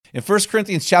In 1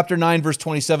 Corinthians chapter 9, verse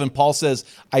 27, Paul says,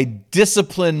 I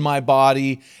discipline my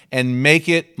body and make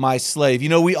it my slave. You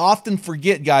know, we often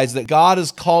forget, guys, that God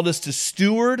has called us to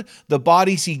steward the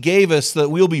bodies he gave us so that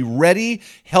we'll be ready,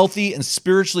 healthy, and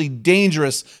spiritually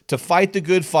dangerous to fight the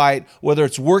good fight, whether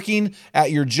it's working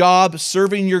at your job,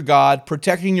 serving your God,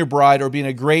 protecting your bride, or being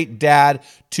a great dad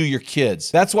to your kids.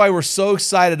 That's why we're so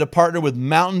excited to partner with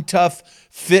Mountain Tough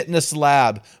Fitness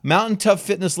Lab. Mountain Tough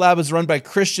Fitness Lab is run by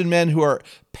Christian men who are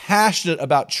passionate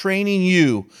about training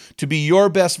you to be your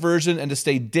best version and to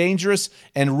stay dangerous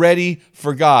and ready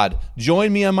for God.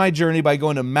 Join me on my journey by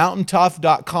going to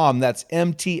mountaintough.com. That's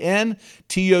MTNTOUGH,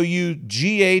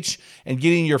 and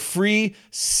getting your free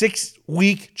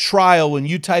 6-week trial when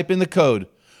you type in the code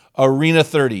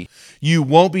ARENA30. You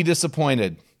won't be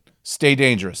disappointed. Stay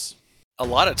dangerous. A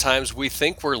lot of times we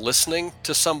think we're listening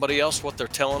to somebody else, what they're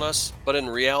telling us, but in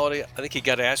reality, I think you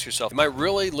got to ask yourself, am I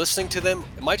really listening to them?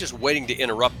 Am I just waiting to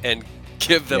interrupt and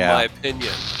give them my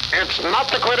opinion? It's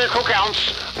not the critic who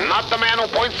counts, not the man who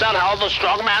points out how the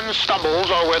strong man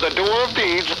stumbles or where the doer of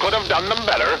deeds could have done them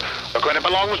better. The credit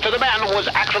belongs to the man who was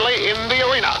actually in the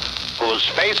arena, whose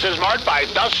face is marked by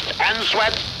dust and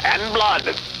sweat and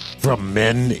blood. From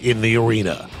Men in the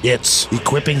Arena, it's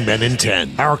Equipping Men in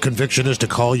 10. Our conviction is to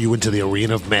call you into the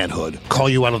arena of manhood, call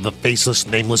you out of the faceless,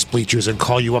 nameless bleachers, and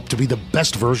call you up to be the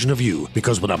best version of you.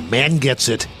 Because when a man gets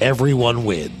it, everyone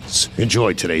wins.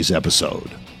 Enjoy today's episode.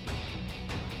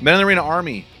 Men in the Arena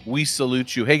Army, we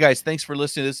salute you. Hey guys, thanks for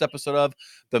listening to this episode of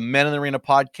the Men in the Arena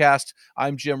podcast.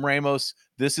 I'm Jim Ramos.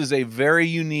 This is a very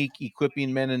unique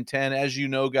Equipping Men in 10. As you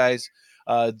know, guys,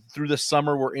 through the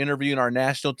summer, we're interviewing our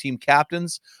national team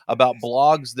captains about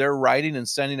blogs they're writing and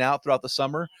sending out throughout the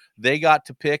summer. They got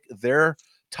to pick their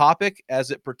topic as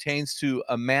it pertains to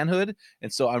a manhood.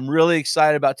 And so I'm really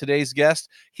excited about today's guest.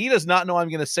 He does not know I'm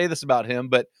going to say this about him,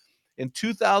 but in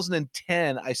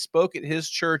 2010, I spoke at his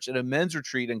church at a men's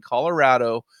retreat in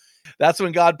Colorado. That's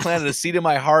when God planted a seed in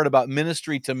my heart about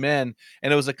ministry to men.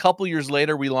 And it was a couple years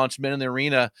later, we launched Men in the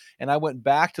Arena, and I went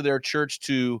back to their church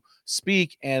to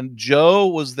speak, and Joe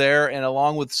was there, and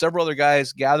along with several other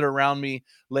guys gathered around me,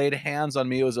 laid hands on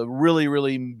me. It was a really,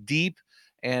 really deep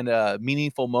and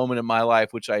meaningful moment in my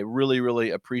life, which I really, really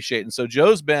appreciate. And so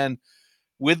Joe's been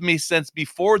with me since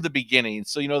before the beginning.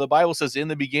 So, you know, the Bible says in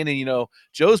the beginning, you know,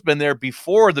 Joe's been there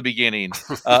before the beginning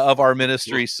of our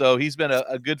ministry. So he's been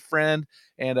a good friend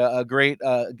and a great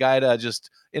guy to just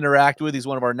interact with. He's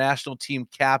one of our national team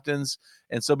captains.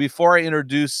 And so before I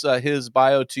introduce his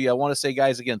bio to you, I want to say,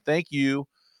 guys, again, thank you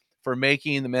for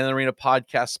making the Men in the Arena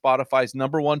podcast Spotify's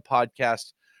 #1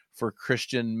 podcast for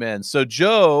Christian men. So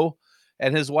Joe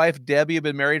and his wife, Debbie, have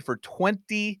been married for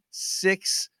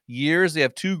 26 years. They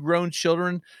have 2 grown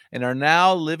children and are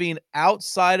now living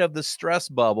outside of the stress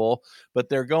bubble, but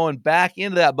they're going back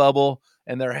into that bubble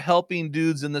and they're helping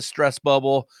dudes in the stress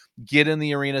bubble get in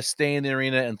the arena, stay in the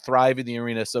arena, and thrive in the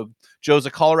arena. So Joe's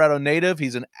a Colorado native.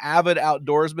 He's an avid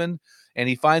outdoorsman, and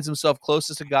he finds himself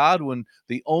closest to God when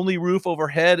the only roof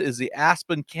overhead is the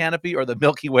Aspen canopy or the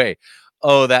Milky Way.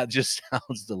 Oh, that just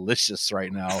sounds delicious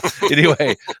right now.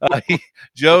 Anyway,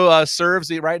 Joe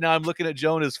serves. Right now, I'm looking at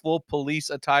Joe in his full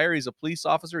police attire. He's a police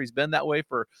officer. He's been that way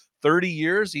for 30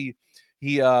 years. He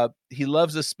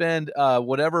loves to spend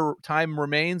whatever time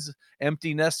remains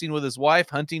empty nesting with his wife,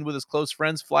 hunting with his close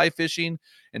friends, fly fishing,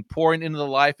 and pouring into the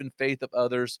life and faith of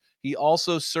others. He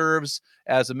also serves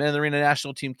as a Men in the Arena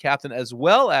national team captain, as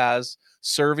well as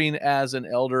serving as an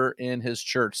elder in his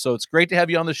church. So it's great to have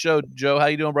you on the show, Joe. How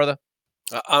you doing, brother?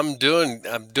 I'm doing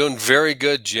very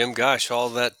good, Jim. Gosh, all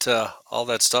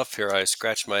that stuff here, I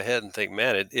scratch my head and think,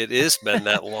 man, it has been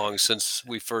that long since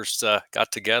we first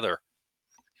got together.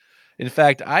 In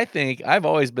fact, I think I've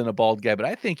always been a bald guy, but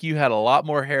I think you had a lot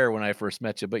more hair when I first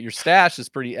met you, but your stash is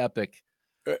pretty epic.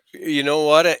 You know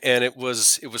what? And it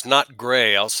was not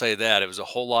gray. I'll say that. It was a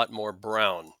whole lot more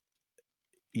brown.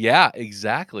 Yeah,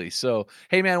 exactly. So,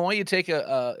 hey, man, why don't you take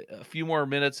a few more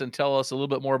minutes and tell us a little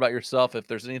bit more about yourself if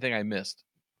there's anything I missed?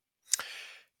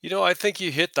 You know, I think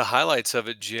you hit the highlights of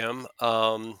it, Jim.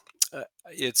 I'm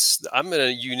in a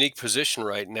unique position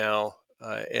right now,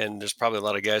 and there's probably a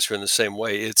lot of guys who are in the same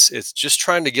way. It's just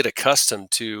trying to get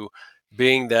accustomed to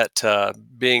being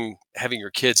having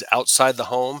your kids outside the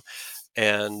home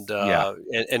and Yeah.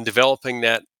 and developing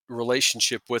that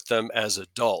relationship with them as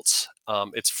adults.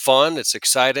 It's fun, it's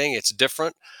exciting, it's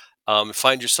different.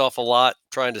 Find yourself a lot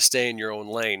trying to stay in your own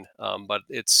lane, but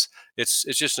it's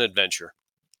just an adventure.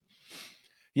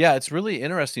 Yeah, it's really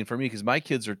interesting for me because my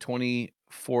kids are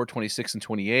 24, 26, and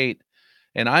 28,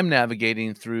 and I'm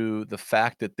navigating through the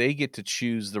fact that they get to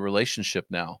choose the relationship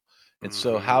now. And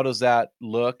so how hmm does that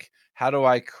look? how do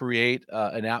I create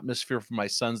an atmosphere for my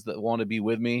sons that want to be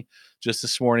with me? Just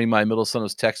this morning, my middle son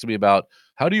was texting me about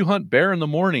how do you hunt bear in the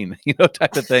morning,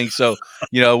 type of thing. So,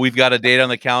 we've got a date on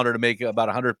the calendar to make about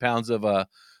 100 pounds of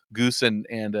goose and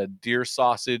deer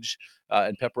sausage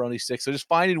and pepperoni sticks. So just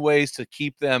finding ways to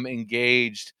keep them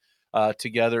engaged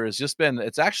together has just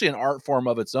it's actually an art form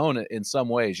of its own in some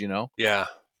ways. Yeah.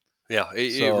 Yeah,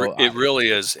 So it really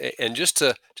is, and just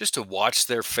to watch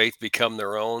their faith become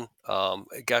their own,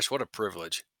 gosh, what a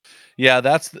privilege.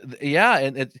 yeah, yeah,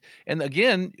 and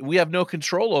again, we have no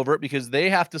control over it because they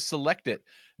have to select it.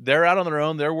 They're out on their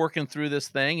own. They're working through this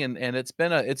thing, and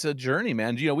it's a journey,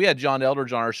 man. We had John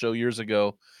Eldridge on our show years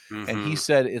ago, and he Hmm.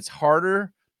 said it's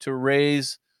harder to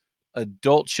raise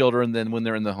adult children than when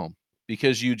they're in the home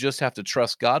because you just have to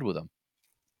trust God with them.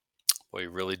 We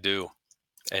really do,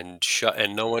 and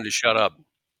know when to shut up.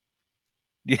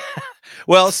 Yeah.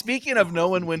 Well, speaking of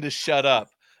knowing when to shut up,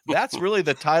 that's really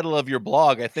the title of your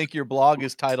blog. I think your blog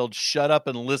is titled "Shut Up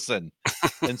and Listen."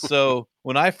 And so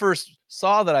when I first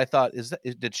saw that, I thought,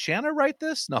 did Shanna write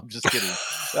this? No, I'm just kidding.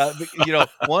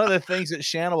 One of the things that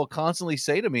Shanna will constantly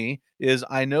say to me is,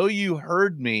 "I know you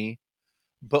heard me,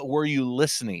 but were you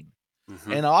listening?"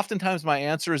 Hmm. And oftentimes my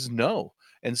answer is no.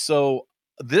 And so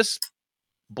this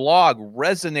blog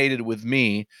resonated with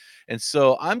me. And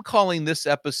so I'm calling this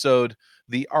episode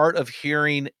The Art of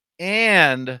Hearing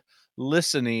and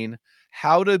Listening: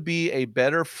 How to Be a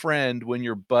Better Friend When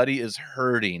Your Buddy is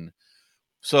Hurting.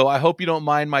 So I hope you don't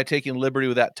mind my taking liberty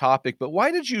with that topic, but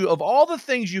why did you, of all the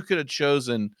things you could have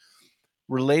chosen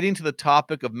relating to the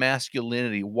topic of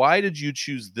masculinity, why did you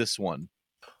choose this one?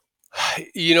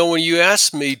 When you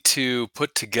asked me to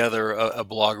put together a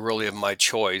blog really of my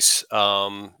choice,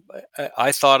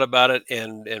 I thought about it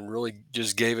and really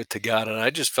just gave it to God, and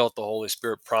I just felt the Holy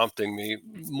Spirit prompting me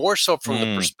more so from the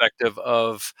Mm, perspective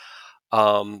of,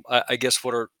 I guess,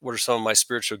 what are some of my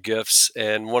spiritual gifts,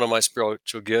 and one of my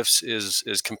spiritual gifts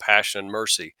is compassion and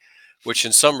mercy, which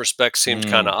in some respects seems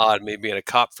kind mm. of odd. Me being a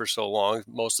cop for so long,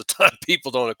 most of the time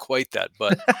people don't equate that,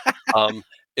 but um,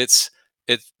 it's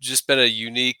it's just been a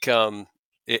unique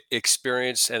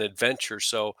experience and adventure.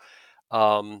 So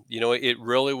it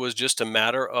really was just a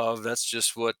matter of that's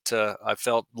just what I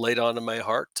felt laid onto my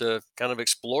heart to kind of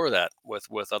explore that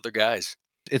with other guys.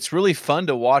 It's really fun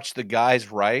to watch the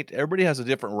guys write. Everybody has a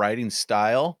different writing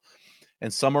style,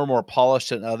 and some are more polished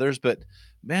than others, but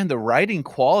man, the writing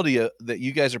quality that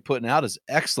you guys are putting out is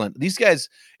excellent. These guys,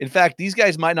 in fact, these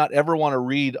guys might not ever want to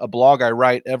read a blog I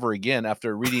write ever again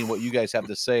after reading what you guys have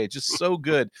to say. It's just so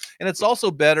good. And it's also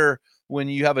better when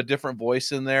you have a different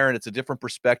voice in there and it's a different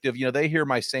perspective. They hear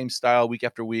my same style week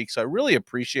after week. So I really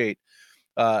appreciate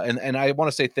and I want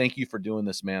to say thank you for doing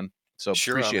this, man. So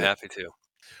Sure, I'm appreciate it. happy to.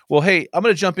 Well, hey, I'm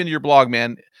going to jump into your blog,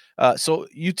 man. So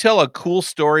you tell a cool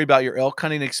story about your elk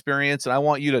hunting experience, and I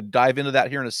want you to dive into that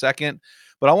here in a second.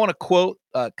 But I want to quote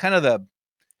kind of the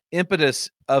impetus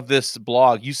of this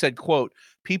blog. You said, "quote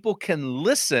People can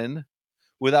listen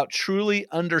without truly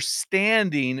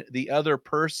understanding the other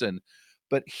person,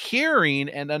 but hearing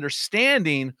and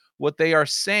understanding what they are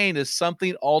saying is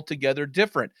something altogether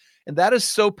different." And that is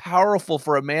so powerful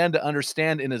for a man to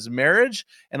understand in his marriage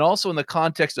and also in the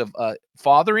context of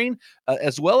fathering,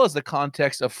 as well as the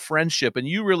context of friendship. And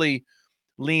you really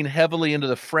lean heavily into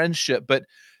the friendship, but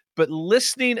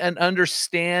listening and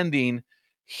understanding,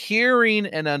 hearing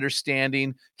and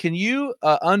understanding. Can you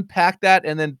unpack that,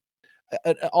 and then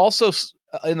also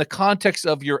in the context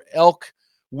of your elk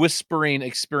whispering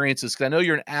experiences? Because I know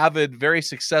you're an avid, very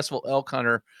successful elk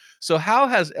hunter. So how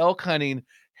has elk hunting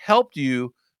helped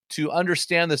you to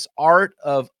understand this art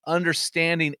of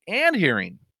understanding and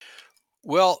hearing?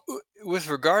 Well, with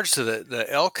regards to the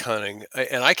elk hunting,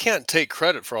 and I can't take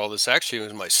credit for all this. Actually, it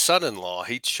was my son-in-law.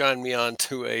 He shined me on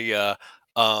to a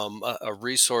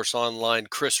resource online,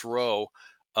 Chris Rowe,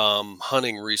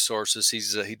 hunting resources.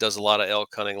 He does a lot of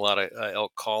elk hunting, a lot of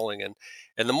elk calling, and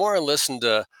the more I listened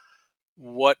to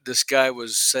what this guy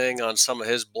was saying on some of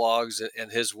his blogs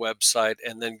and his website,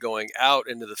 and then going out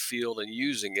into the field and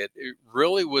using it, it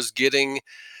really was getting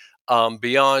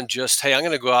beyond just, hey, I'm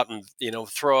going to go out and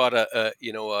throw out a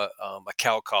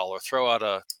cow call, or throw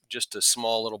out just a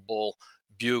small little bull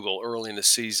bugle early in the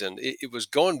season. It was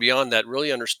going beyond that,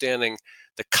 really understanding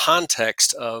the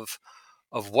context of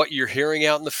what you're hearing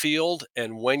out in the field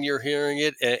and when you're hearing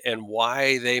it, and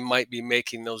why they might be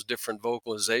making those different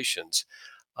vocalizations.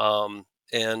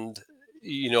 And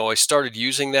I started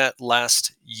using that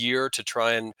last year to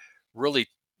try and really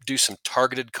do some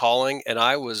targeted calling, and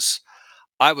I was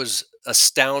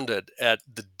astounded at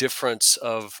the difference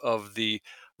of the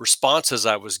responses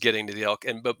I was getting to the elk,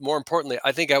 and but more importantly,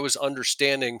 I think I was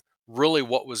understanding really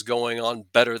what was going on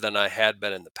better than I had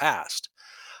been in the past.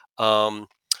 Um,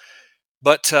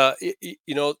 but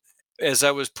as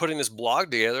I was putting this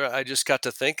blog together, I just got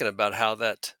to thinking about how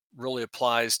that really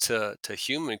applies to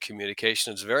human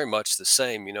communication. It's very much the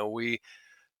same.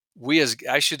 We as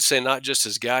I should say, not just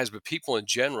as guys, but people in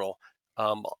general,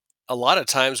 um, a lot of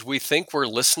times we think we're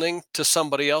listening to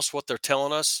somebody else what they're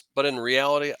telling us, but in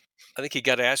reality, I think you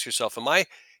got to ask yourself, am I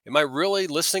really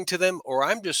listening to them, or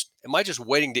am I just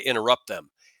waiting to interrupt them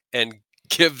and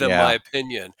give them my Yeah.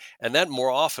 opinion? And that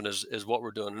more often is what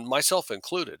we're doing, and myself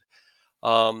included.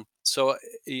 So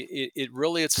it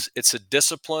really it's a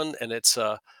discipline, and it's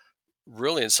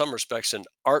really in some respects an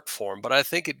art form. But I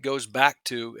think it goes back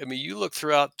to, I mean, you look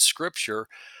throughout Scripture.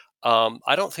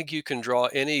 I don't think you can draw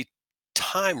any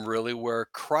time really where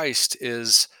Christ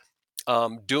is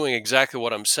doing exactly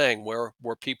what I'm saying, where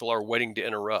people are waiting to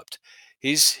interrupt.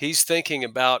 He's thinking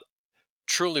about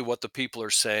truly what the people are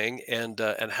saying, and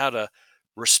how to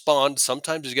respond.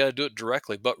 Sometimes he's got to do it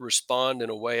directly, but respond in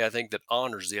a way I think that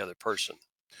honors the other person.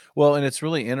 Well, and it's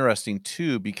really interesting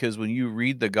too, because when you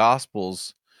read the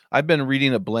Gospels, I've been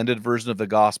reading a blended version of the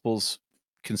Gospels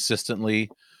consistently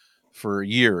for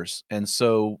years. And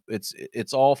so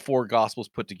it's all four Gospels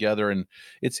put together. And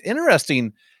it's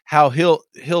interesting how he'll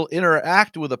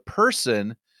interact with a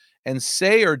person and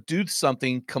say or do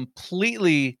something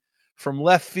completely from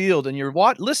left field. And you're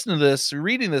listening to this, you're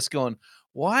reading this going,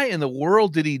 why in the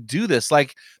world did he do this?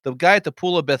 Like the guy at the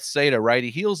pool of Bethsaida, right? He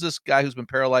heals this guy who's been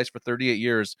paralyzed for 38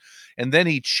 years, and then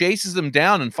he chases him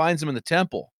down and finds him in the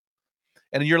temple.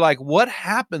 And you're like, what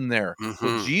happened there? Well,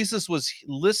 Hmm. Jesus was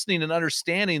listening and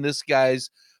understanding this guy's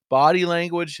body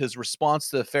language, his response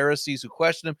to the Pharisees who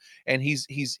questioned him, and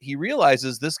he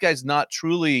realizes this guy's not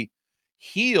truly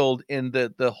healed in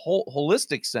the whole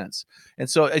holistic sense. And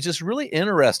so it's just really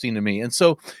interesting to me. And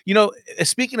so,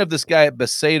 speaking of this guy at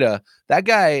Bethsaida, that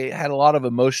guy had a lot of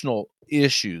emotional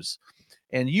issues.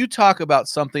 And you talk about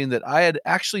something that I had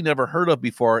actually never heard of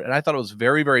before, and I thought it was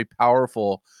very, very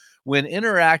powerful when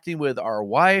interacting with our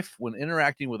wife, when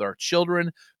interacting with our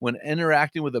children, when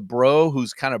interacting with a bro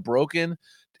who's kind of broken.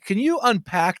 Can you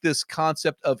unpack this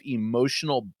concept of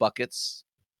emotional buckets?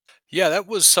 Yeah, that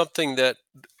was something that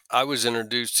I was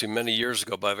introduced to many years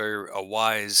ago by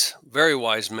very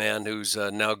wise man who's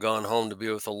now gone home to be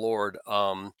with the Lord.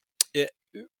 It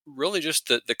really just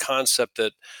the concept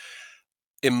that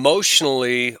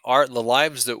emotionally, the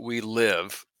lives that we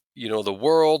live, the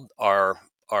world, our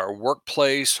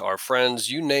workplace, our friends,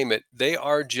 you name it, they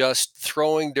are just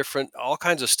throwing different all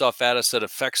kinds of stuff at us that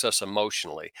affects us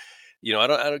emotionally. I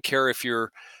don't care if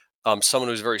you're someone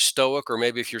who's very stoic, or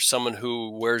maybe if you're someone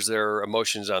who wears their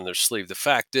emotions on their sleeve. The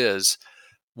fact is,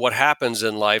 what happens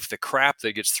in life, the crap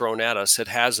that gets thrown at us, it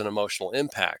has an emotional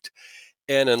impact.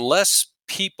 And unless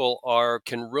people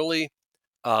can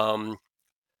um,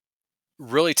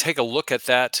 really take a look at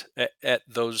at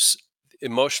those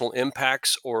emotional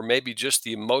impacts, or maybe just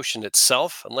the emotion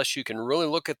itself, unless you can really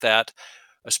look at that,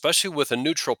 especially with a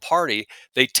neutral party,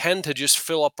 they tend to just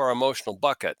fill up our emotional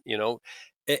bucket.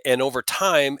 And over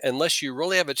time, unless you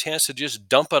really have a chance to just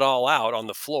dump it all out on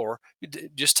the floor,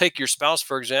 just take your spouse,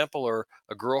 for example, or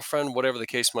a girlfriend, whatever the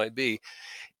case might be.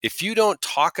 If you don't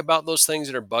talk about those things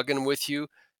that are bugging with you,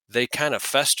 they kind of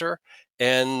fester,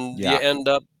 and you Yeah. end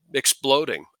up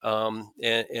exploding.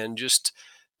 And just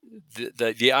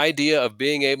the idea of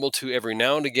being able to every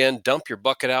now and again dump your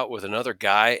bucket out with another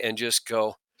guy and just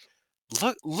go,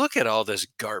 look at all this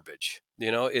garbage.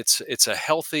 It's a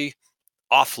healthy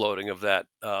offloading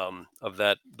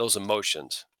of those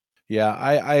emotions. Yeah,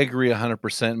 I agree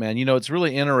 100%, man. It's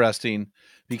really interesting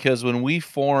because when we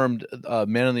formed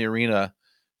Men in the Arena,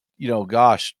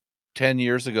 gosh, 10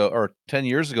 years ago or 10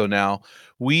 years ago now,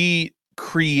 we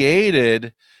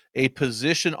created a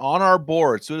position on our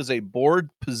board. So it is a board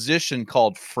position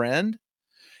called friend,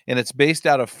 and it's based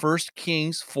out of First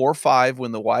Kings 4:5,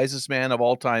 when the wisest man of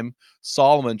all time,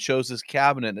 Solomon, chose his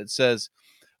cabinet. And it says,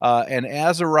 and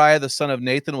Azariah the son of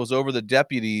Nathan was over the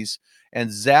deputies, and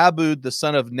Zabud the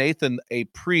son of Nathan, a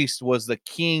priest, was the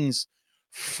king's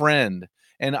friend.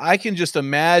 And I can just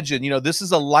imagine, this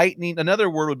is another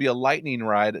word would be a lightning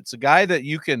ride. It's a guy that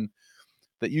you can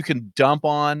dump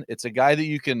on. It's a guy that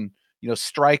you can,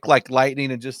 strike like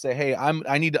lightning and just say, hey,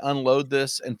 I need to unload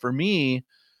this. And for me,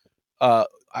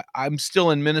 I'm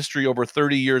still in ministry over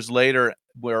 30 years later,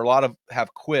 where a lot of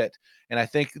have quit. And I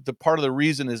think the part of the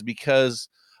reason is because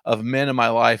of men in my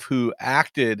life who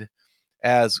acted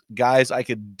as guys I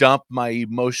could dump my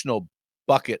emotional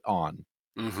bucket on,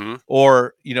 Hmm.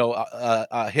 or,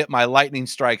 hit my lightning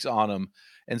strikes on them.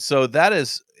 And so that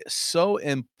is so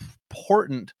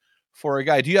important for a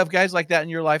guy. Do you have guys like that in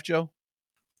your life, Joe?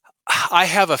 I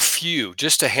have a few,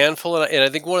 just a handful, and I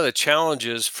think one of the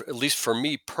challenges, at least for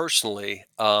me personally,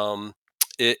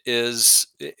 it is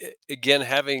again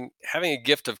having a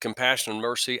gift of compassion and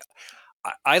mercy.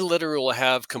 I literally will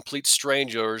have complete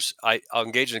strangers. I'll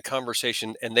engage in a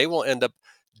conversation, and they will end up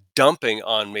dumping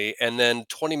on me, and then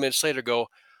 20 minutes later go,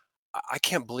 I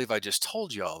can't believe I just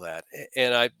told you all that.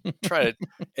 And I try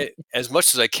to, as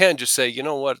much as I can, just say, you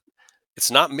know what?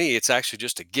 It's not me. It's actually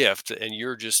just a gift. And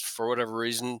you're just, for whatever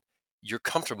reason, you're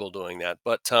comfortable doing that.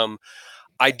 But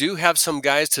I do have some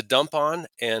guys to dump on.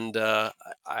 And I,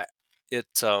 it,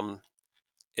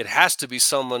 it has to be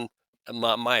someone, in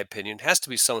my opinion, it has to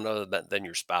be someone other than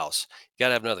your spouse. You got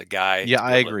to have another guy Yeah, to be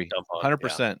I able to agree. dump on. Yeah.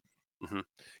 100%. Hmm.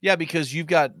 Yeah, because you've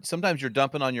got sometimes you're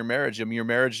dumping on your marriage. I mean, your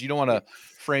marriage, you don't want to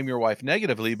frame your wife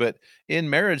negatively, but in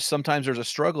marriage, sometimes there's a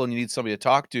struggle and you need somebody to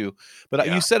talk to. But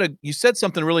Yeah. you said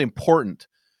something really important.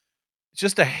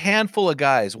 Just a handful of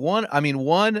guys. One,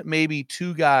 maybe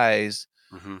two guys.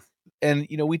 Hmm. And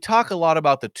we talk a lot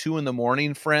about the 2 in the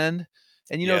morning friend.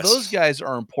 And those Yes. guys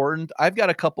are important. I've got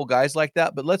a couple guys like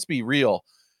that, but let's be real.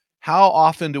 How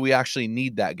often do we actually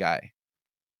need that guy?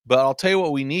 But I'll tell you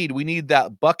what we need. We need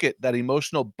that bucket, that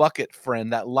emotional bucket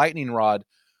friend, that lightning rod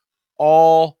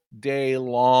all day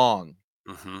long.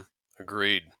 Hmm.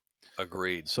 Agreed.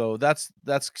 Agreed. So that's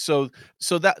so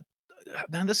that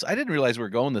man, this I didn't realize we were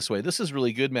going this way. This is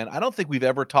really good, man. I don't think we've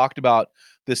ever talked about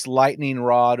this lightning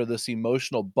rod or this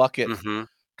emotional bucket Hmm.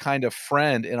 kind of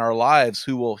friend in our lives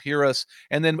who will hear us,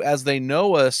 and then as they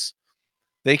know us,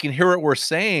 they can hear what we're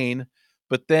saying,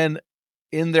 but then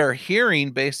in their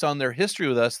hearing, based on their history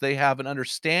with us, they have an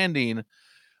understanding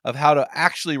of how to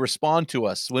actually respond to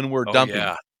us when we're Oh dumping,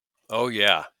 yeah. Oh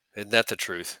yeah. Isn't that the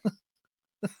truth?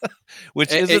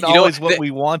 which isn't You know, always what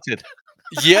we wanted.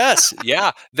 yes,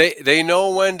 yeah. They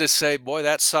know when to say, "Boy,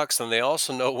 that sucks," and they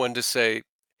also know when to say,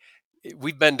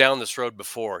 We've been down this road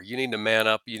before. You need to man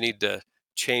up. You need to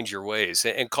change your ways,"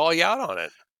 and call you out on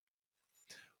it."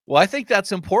 Well, I think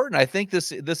that's important. I think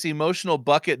this emotional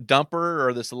bucket dumper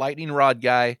or this lightning rod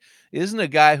guy isn't a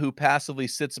guy who passively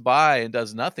sits by and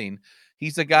does nothing.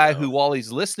 He's a guy No. who, while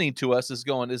he's listening to us, is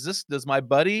going, does my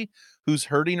buddy who's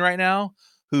hurting right now,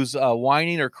 who's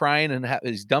whining or crying and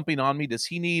is dumping on me, does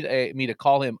he need me to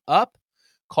call him up,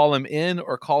 call him in,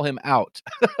 or call him out?"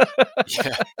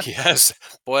 Yeah. Yes.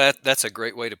 Boy, that's a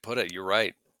great way to put it. You're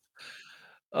right.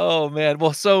 Oh man.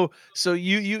 Well, so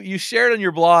you shared on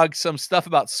your blog some stuff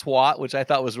about SWAT, which I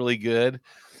thought was really good.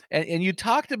 And you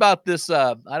talked about this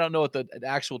I don't know what the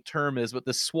actual term is, but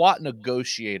the SWAT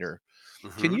negotiator.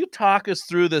 Can Hmm. you talk us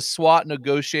through the SWAT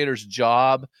negotiator's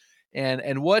job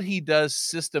and what he does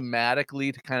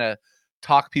systematically to kind of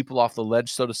talk people off the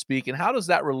ledge, so to speak? And how does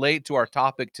that relate to our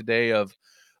topic today of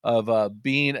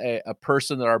being a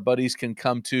person that our buddies can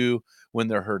come to when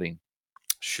they're hurting?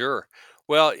 Sure.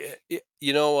 Well, y-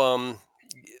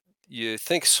 you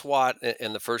think SWAT,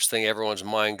 and the first thing everyone's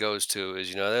mind goes to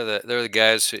is, they're the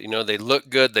guys who, they look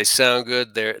good, they sound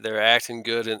good, they're acting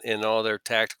good in all their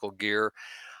tactical gear.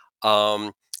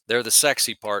 Um, they're the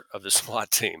sexy part of the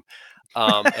SWAT team,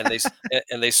 and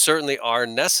they certainly are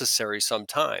necessary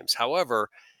sometimes. However,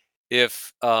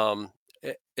 if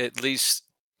at least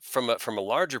from a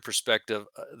larger perspective,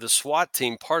 the SWAT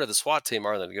team, part of the SWAT team,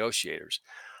 are the negotiators.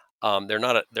 They're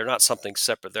not something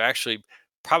separate. They're actually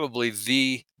probably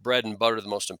the bread and butter, the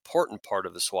most important part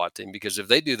of the SWAT team, because if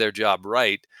they do their job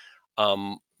right,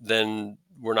 then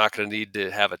we're not going to need to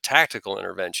have a tactical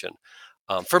intervention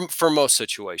for most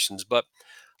situations. But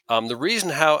the reason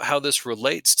how this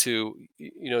relates to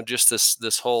just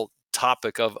this whole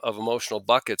topic of emotional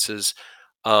buckets is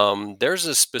there's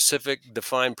a specific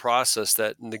defined process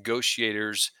that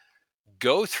negotiators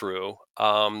go through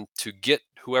to get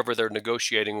whoever they're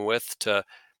negotiating with to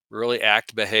really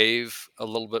behave a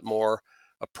little bit more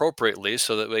appropriately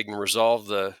so that they can resolve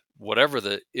the whatever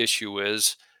the issue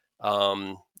is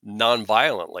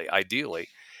non-violently, ideally.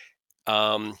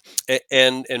 And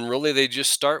really they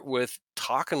just start with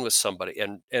talking with somebody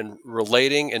and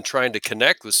relating and trying to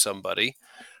connect with somebody,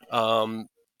 um,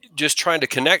 just trying to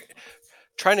connect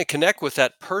with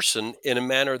that person in a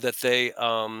manner that they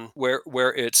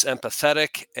where it's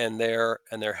empathetic, and they're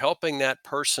helping that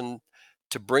person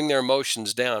to bring their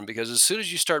emotions down, because as soon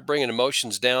as you start bringing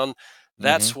emotions down, Mhm.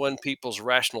 that's when people's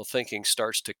rational thinking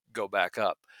starts to go back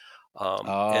up. um,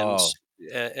 and Oh. s-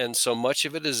 and so much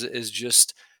of it is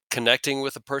just connecting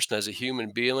with a person as a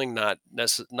human being, not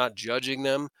judging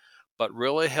them, but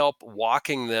really help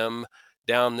walking them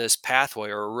down this pathway,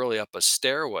 or really up a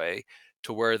stairway,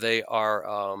 to where they are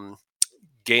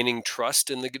gaining trust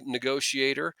in the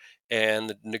negotiator, and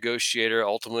the negotiator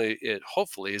ultimately, it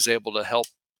hopefully is able to help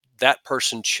that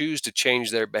person choose to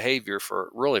change their behavior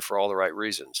for all the right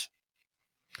reasons.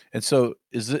 And so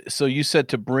so you said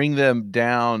to bring them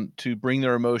down, to bring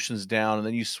their emotions down, and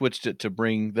then you switched it to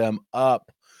bring them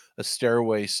up a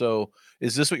stairway. So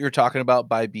is this what you're talking about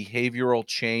by behavioral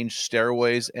change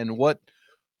stairways? And what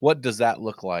does that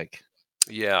look like?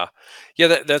 Yeah,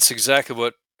 yeah, that's exactly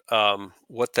what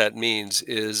that means.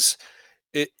 Is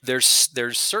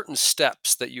there's certain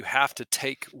steps that you have to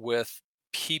take with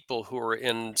people who are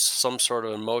in some sort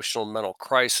of emotional mental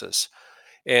crisis,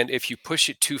 and if you push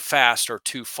it too fast or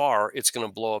too far, it's going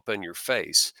to blow up in your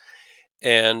face.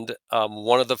 And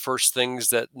one of the first things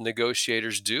that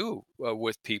negotiators do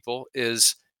with people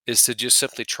is to just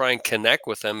simply try and connect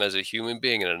with them as a human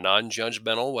being in a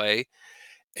non-judgmental way,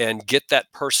 and get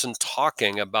that person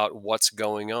talking about what's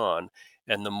going on.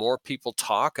 And the more people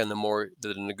talk and the more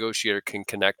the negotiator can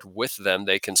connect with them,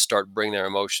 they can start bringing their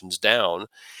emotions down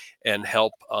and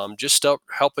help, just start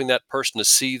helping that person to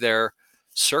see their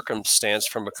circumstance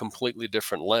from a completely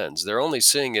different lens. They're only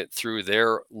seeing it through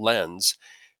their lens.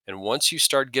 And once you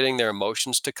start getting their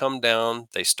emotions to come down,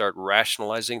 they start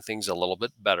rationalizing things a little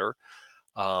bit better.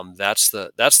 That's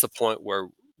the point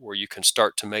where you can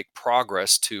start to make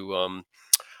progress to,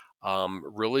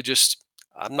 really just,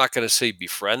 I'm not going to say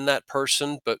befriend that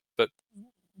person, but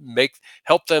make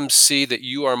help them see that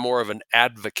you are more of an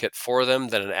advocate for them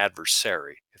than an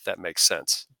adversary, if that makes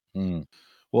sense. Mm.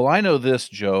 Well, I know this,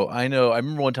 Joe. I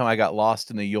remember one time I got lost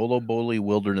in the Yolo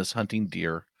wilderness hunting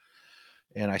deer,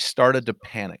 and I started to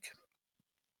panic.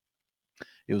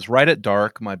 It was right at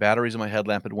dark. My batteries in my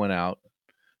headlamp had went out.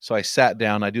 So I sat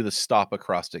down. I do the stop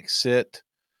acrostic: sit,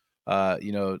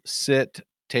 sit,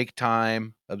 take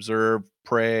time, observe,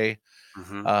 pray.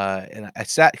 Hmm. And I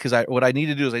sat because what I need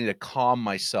to do is I need to calm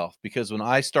myself, because when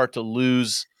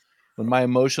my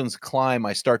emotions climb,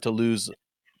 I start to lose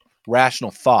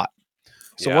rational thought.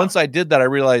 So Yeah. once I did that, I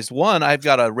realized, one, I've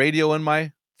got a radio in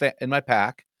my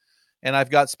pack, and I've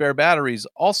got spare batteries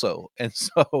also. And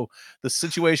so the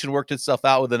situation worked itself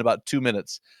out within about 2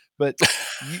 minutes. But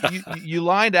you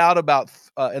lined out about,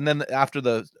 and then after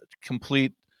the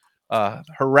complete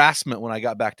harassment when I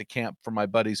got back to camp from my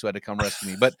buddies who had to come rescue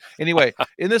me. But anyway,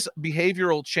 in this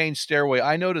behavioral change stairway,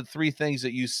 I noted 3 things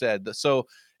that you said. So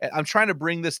I'm trying to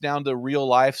bring this down to real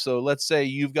life. So let's say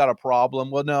you've got a problem.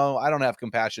 Well, no, I don't have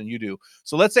compassion. You do.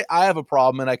 So let's say I have a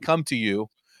problem and I come to you,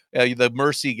 the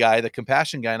mercy guy, the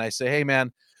compassion guy, and I say, hey,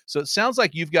 man, so it sounds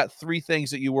like you've got 3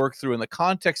 things that you work through in the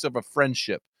context of a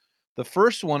friendship. The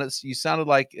first one is, you sounded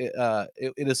like it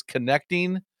is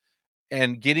connecting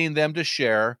and getting them to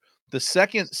share. The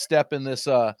second step in this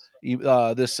behavioral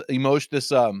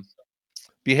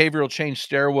change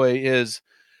stairway is,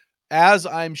 as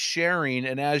I'm sharing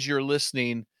and as you're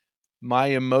listening, my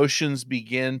emotions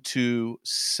begin to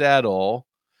settle.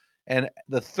 And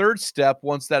the third step,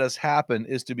 once that has happened,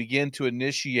 is to begin to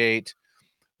initiate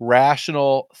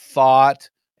rational thought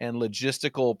and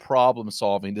logistical problem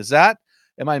solving.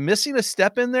 Am I missing a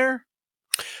step in there?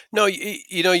 No,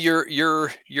 you're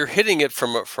hitting it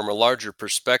from a larger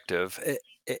perspective,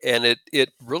 and it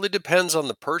really depends on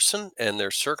the person and their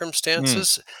Mm,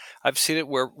 circumstances. I've seen it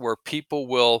where people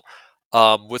will,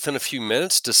 within a few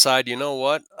minutes, decide, you know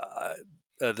what,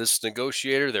 this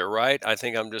negotiator, they're right. I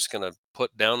think I'm just going to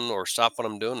put down or stop what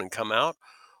I'm doing and come out.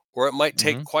 Or it might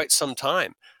take mhm. quite some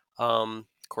time. Of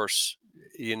course,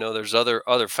 there's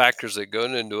other factors that go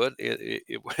into it.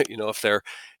 If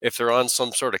they're on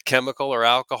some sort of chemical or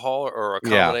alcohol or a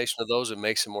Yeah. combination of those, it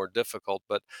makes it more difficult.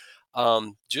 But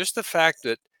just the fact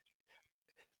that,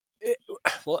 it,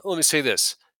 well, let me say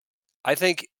this: I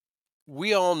think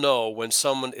we all know when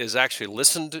someone is actually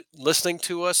listening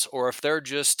to us, or if they're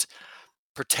just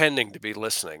pretending to be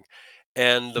listening.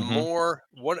 And the Mhm. more,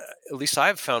 what at least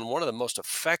I've found, one of the most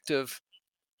effective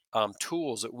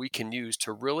tools that we can use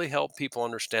to really help people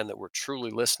understand that we're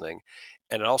truly listening,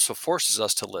 and it also forces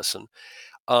us to listen,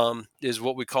 is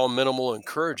what we call minimal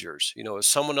encouragers. If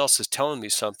someone else is telling me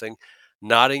something,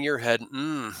 nodding your head,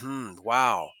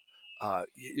 wow,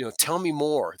 tell me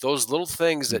more. Those little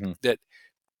things that Mhm.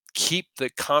 keep the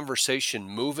conversation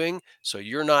moving, so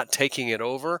you're not taking it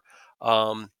over.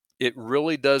 It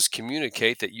really does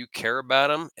communicate that you care about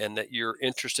them and that you're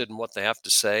interested in what they have to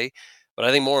say. But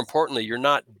I think more importantly, you're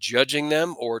not judging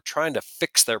them or trying to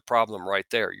fix their problem right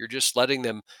there. You're just letting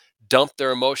them dump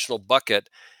their emotional bucket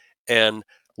and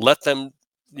let them,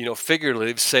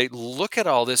 figuratively say, look at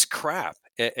all this crap.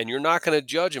 And you're not going to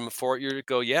judge them for it. You're going to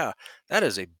go, yeah, that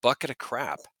is a bucket of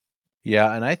crap.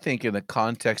 Yeah, and I think in the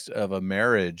context of a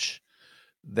marriage,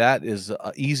 that is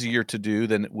easier to do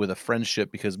than with a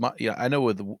friendship, because I know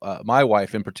with my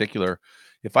wife in particular,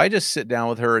 if I just sit down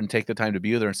with her and take the time to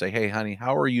be with her and say, "Hey, honey,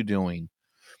 how are you doing?"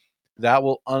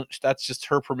 That's just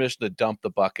her permission to dump the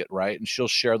bucket, right? And she'll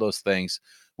share those things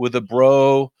with a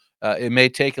bro. It may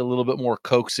take a little bit more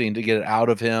coaxing to get it out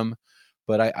of him,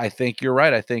 but I think you're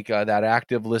right. I think that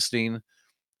active listening,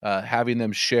 having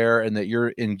them share, and that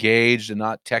you're engaged and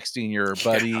not texting your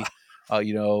buddy,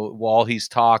 while he's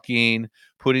talking,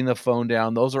 putting the phone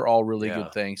down. Those are all really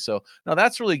good things. So no,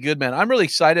 that's really good, man. I'm really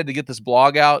excited to get this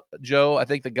blog out, Joe. I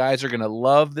think the guys are going to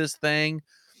love this thing.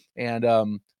 And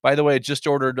by the way, I just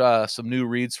ordered some new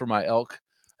reeds for my elk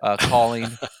calling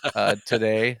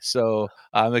today. So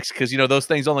because those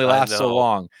things only last so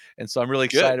long, and so I'm really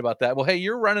excited about that. Well, hey,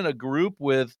 you're running a group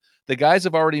with the guys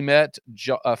I've already met.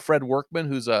 Fred Workman,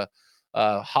 who's a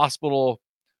hospital.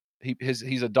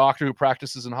 He's a doctor who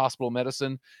practices in hospital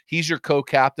medicine. He's your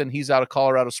co-captain. He's out of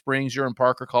Colorado Springs. You're in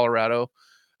Parker, Colorado.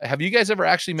 Have you guys ever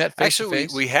actually met face to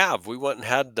face? We have. We went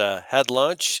and had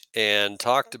lunch and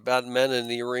talked about Men in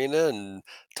the Arena and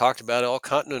talked about Elk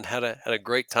hunting and had a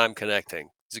great time connecting.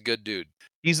 He's a good dude.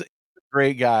 He's a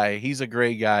great guy. He's a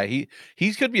great guy.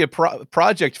 He could be a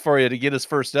project for you to get his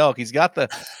first elk. He's got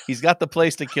the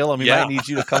place to kill him. He might need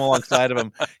you to come alongside of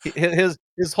him.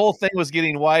 His whole thing was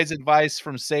getting wise advice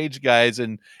from sage guys,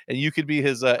 and you could be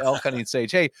his elk hunting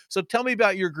sage. Hey, so tell me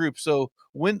about your group. So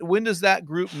when does that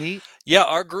group meet? Yeah,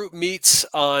 our group meets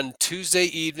on Tuesday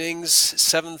evenings,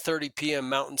 7:30 p.m.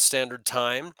 Mountain Standard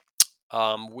Time.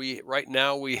 Right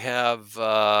now we have,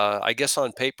 I guess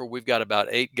on paper, we've got about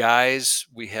 8 guys.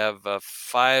 We have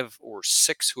 5 or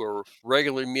 6 who are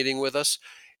regularly meeting with us.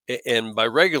 And by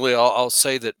regularly, I'll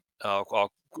say that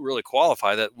I'll really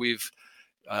qualify that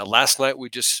last night we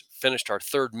just finished our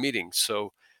 3rd meeting.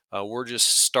 So we're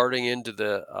just starting into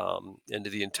the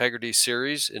Integrity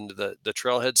Series, into the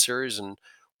Trailhead Series, and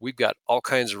we've got all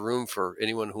kinds of room for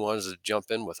anyone who wants to jump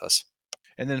in with us.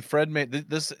 And then Fred made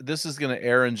this is going to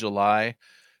air in July.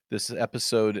 This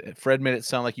episode, Fred made it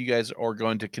sound like you guys are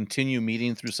going to continue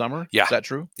meeting through summer. Yeah. Is that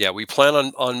true? Yeah, we plan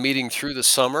on meeting through the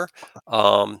summer.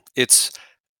 It's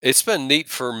been neat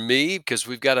for me because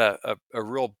we've got a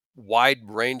real wide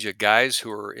range of guys who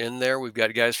are in there. We've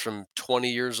got guys from 20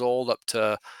 years old up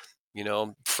to,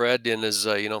 Fred in his,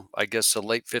 I guess the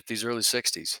late 50s, early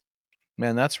 60s.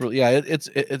 Man, that's really,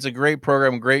 it's a great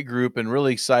program, great group, and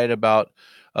really excited about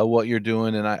what you're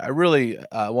doing. And I really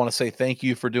want to say thank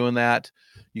you for doing that.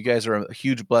 You guys are a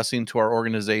huge blessing to our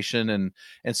organization.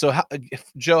 And so,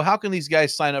 Joe, how can these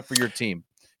guys sign up for your team?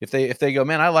 If they go,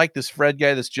 man, I like this Fred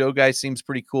guy, this Joe guy seems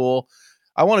pretty cool,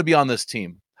 I want to be on this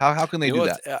team. How can they do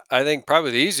that? I think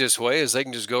probably the easiest way is they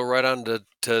can just go right on to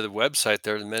the website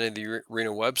there, the Men in the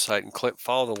Arena website, and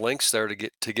follow the links there to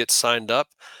get signed up.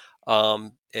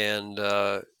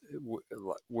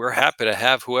 We're happy to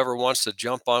have whoever wants to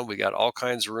jump on. We got all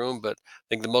kinds of room, but I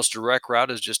think the most direct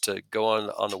route is just to go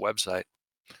on the website.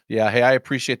 Yeah. Hey, I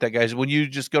appreciate that, guys. When you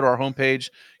just go to our homepage,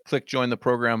 click join the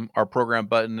program, our program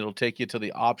button, it'll take you to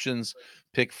the options,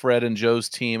 pick Fred and Joe's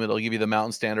team. It'll give you the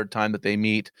Mountain Standard Time that they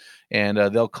meet, and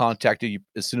they'll contact you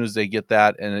as soon as they get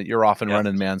that, and you're off and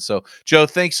running, man. So Joe,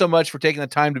 thanks so much for taking the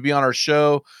time to be on our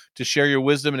show, to share your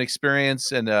wisdom and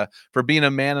experience, and for being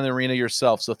a man in the arena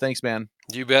yourself. So thanks, man.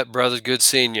 You bet, brother. Good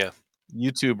seeing you.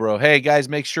 You too, bro. Hey, guys,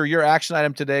 make sure your action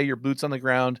item today, your boots on the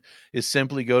ground, is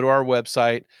simply go to our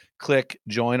website, click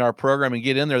join our program, and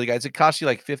get in there. The guys, it costs you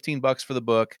like $15 for the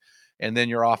book, and then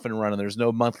you're off and running. There's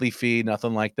no monthly fee,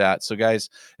 nothing like that. So, guys,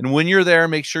 and when you're there,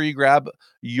 make sure you grab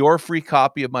your free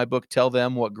copy of my book, Tell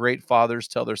Them What Great Fathers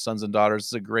Tell Their Sons and Daughters.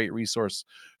 It's a great resource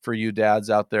for you dads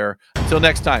out there. Until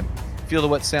next time, feel the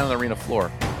wet sand on the arena floor.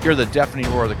 Hear the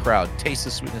deafening roar of the crowd. Taste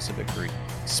the sweetness of victory.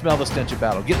 Smell the stench of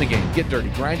battle. Get in the game. Get dirty.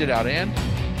 Grind it out and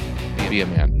be a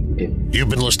man. You've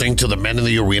been listening to the Men in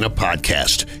the Arena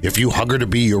podcast. If you hunger to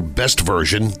be your best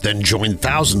version, then join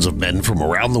thousands of men from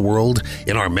around the world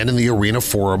in our Men in the Arena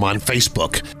forum on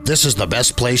Facebook. This is the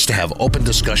best place to have open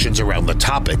discussions around the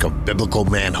topic of biblical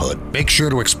manhood. Make sure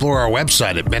to explore our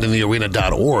website at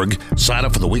meninthearena.org, sign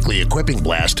up for the weekly equipping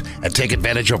blast, and take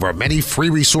advantage of our many free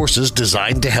resources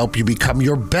designed to help you become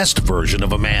your best version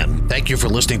of a man. Thank you for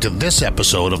listening to this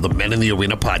episode of the Men in the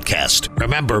Arena podcast.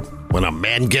 Remember, when a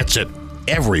man gets it,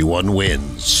 everyone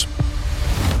wins.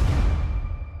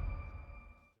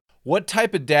 What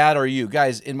type of dad are you?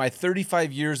 Guys, in my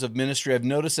 35 years of ministry, I've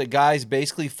noticed that guys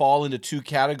basically fall into 2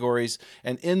 categories.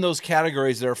 And in those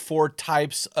categories, there are 4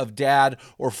 types of dad,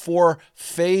 or 4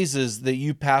 phases that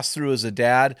you pass through as a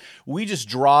dad. We just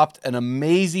dropped an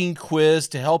amazing quiz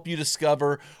to help you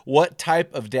discover what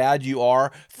type of dad you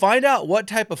are. Find out what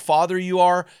type of father you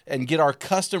are and get our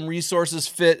custom resources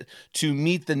fit to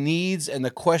meet the needs and the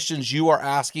questions you are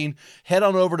asking. Head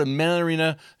on over to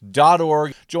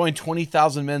menarena.org. Join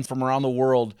 20,000 men from around the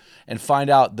world and find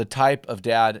out the type of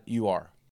dad you are.